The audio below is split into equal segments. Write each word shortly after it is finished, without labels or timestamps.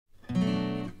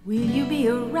Will you be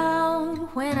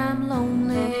around when I'm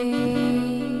lonely?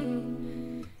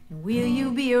 Will you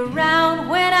be around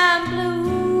when I'm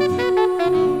blue?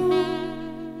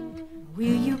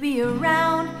 Will you be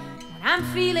around when I'm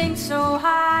feeling so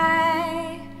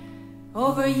high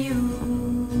over you?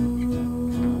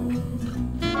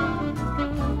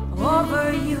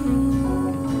 Over you.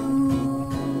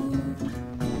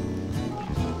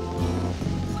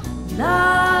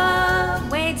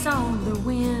 Love waits on the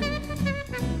wind.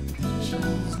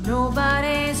 She's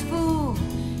nobody's fool.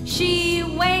 She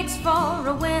waits for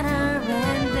a winner,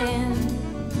 and then,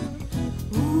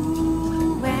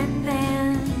 ooh, and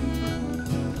then,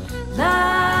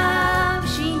 love,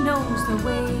 she knows the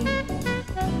way.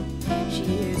 She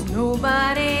is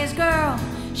nobody's girl.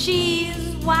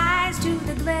 She's wise to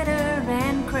the glitter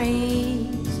and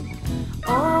craze.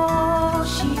 Oh,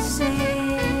 she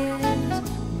says,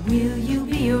 will you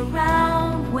be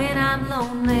around when I'm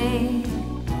lonely?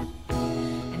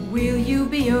 And will you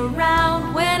be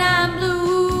around when I'm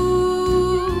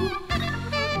blue?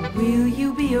 And will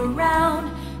you be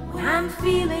around when I'm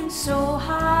feeling so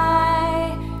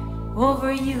high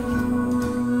over you?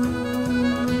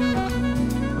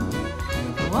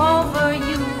 Over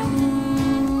you.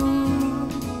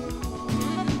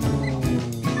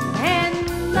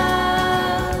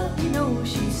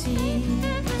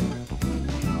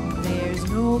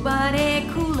 Nobody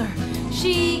cooler.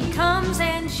 She comes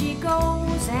and she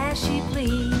goes as she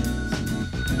please.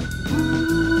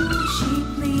 Ooh, she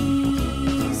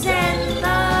please. And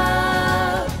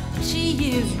love,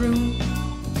 she is room.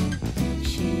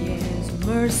 She is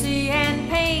mercy and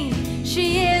pain.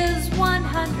 She is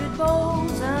 100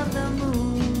 bowls of the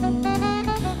moon.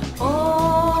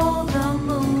 Oh, the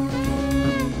moon.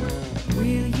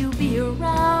 Will you be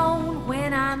around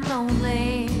when I'm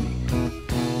lonely?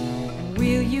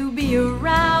 Will you be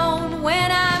around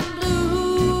when I'm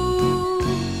blue?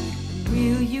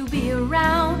 Will you be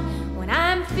around when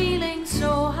I'm feeling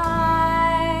so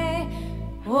high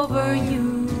over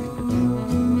you?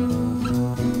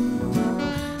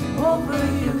 Over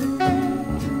you.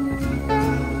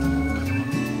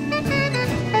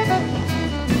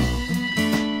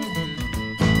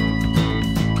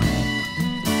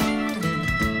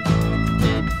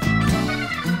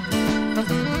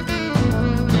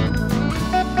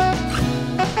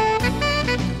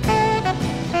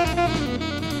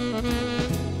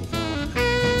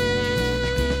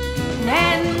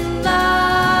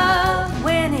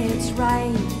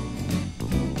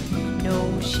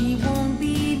 She won't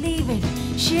be leaving.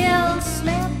 She'll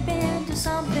slip into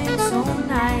something so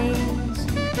nice.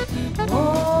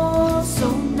 Oh,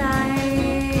 so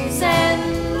nice.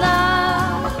 And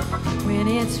love, when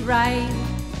it's right,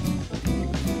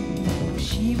 no,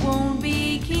 she won't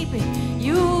be keeping.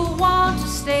 You'll want to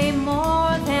stay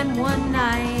more than one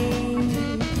night.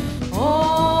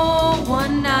 Oh,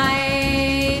 one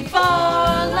night for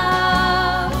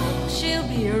love. She'll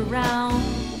be around.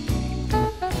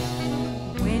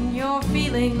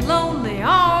 Feeling lonely.